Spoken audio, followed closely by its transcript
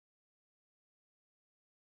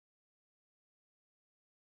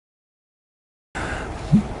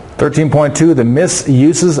13.2, the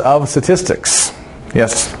misuses of statistics.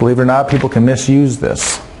 Yes, believe it or not, people can misuse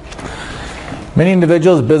this. Many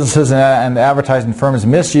individuals, businesses, and advertising firms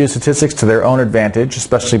misuse statistics to their own advantage,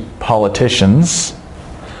 especially politicians.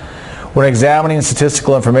 When examining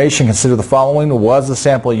statistical information, consider the following. Was the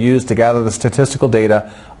sample used to gather the statistical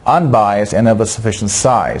data unbiased and of a sufficient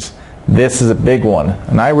size? This is a big one,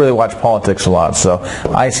 and I really watch politics a lot, so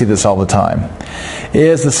I see this all the time.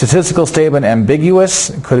 Is the statistical statement ambiguous?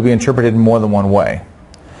 Could it be interpreted in more than one way?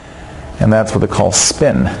 And that's what they call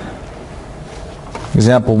spin.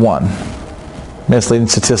 Example 1, misleading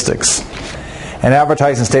statistics. An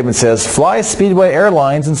advertising statement says, fly Speedway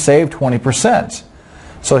Airlines and save 20%.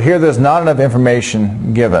 So here there's not enough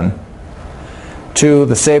information given. 2,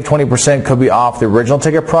 the save 20% could be off the original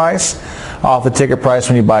ticket price, off the ticket price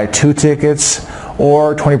when you buy 2 tickets,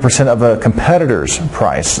 or 20% of a competitor's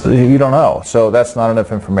price. You don't know, so that's not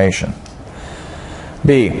enough information.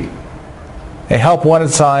 B, a help wanted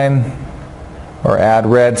sign or ad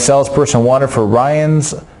read, salesperson wanted for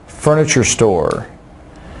Ryan's furniture store.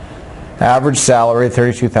 Average salary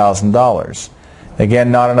 $32,000.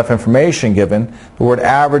 Again, not enough information given. The word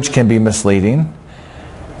average can be misleading.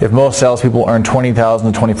 If most salespeople earn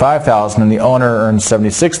 $20,000 to $25,000 and the owner earns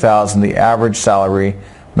 $76,000, the average salary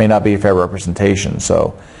may not be a fair representation.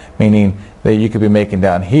 So, meaning that you could be making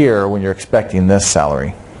down here when you're expecting this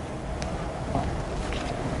salary.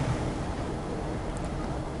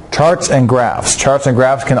 Charts and graphs. Charts and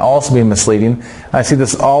graphs can also be misleading. I see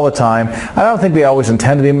this all the time. I don't think they always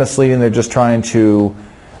intend to be misleading. They're just trying to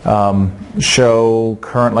show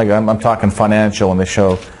current, like I'm talking financial, and they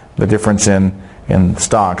show the difference in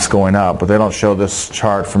stocks going up, but they don't show this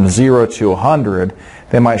chart from 0 to 100.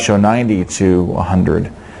 They might show 90 to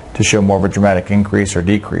 100 to show more of a dramatic increase or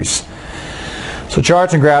decrease. So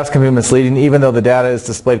charts and graphs can be misleading even though the data is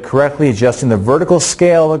displayed correctly. Adjusting the vertical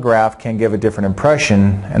scale of a graph can give a different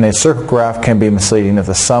impression, and a circle graph can be misleading if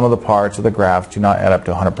the sum of the parts of the graph do not add up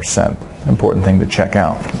to 100%. Important thing to check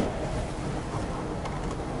out.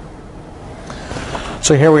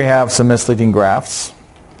 So here we have some misleading graphs.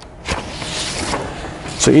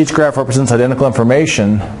 So each graph represents identical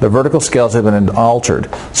information. The vertical scales have been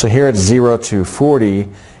altered. So here it's 0 to 40.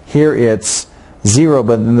 Here it's 0,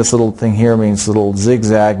 but then this little thing here means, little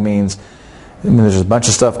zigzag means, there's a bunch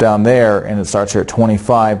of stuff down there, and it starts here at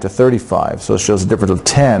 25 to 35. So it shows a difference of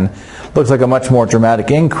 10. Looks like a much more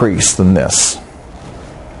dramatic increase than this.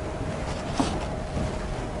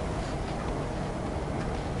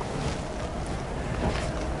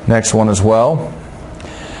 Next one as well.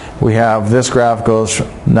 We have this graph goes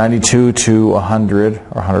from 92 to 100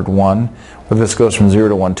 or 101, where this goes from 0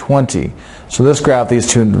 to 120. So this graph, these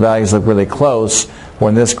two values look really close, where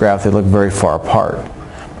in this graph they look very far apart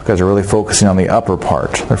because they're really focusing on the upper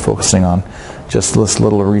part. They're focusing on just this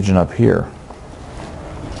little region up here.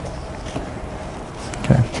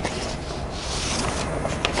 Okay.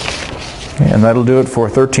 And that'll do it for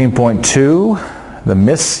 13.2, the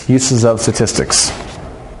misuses of statistics.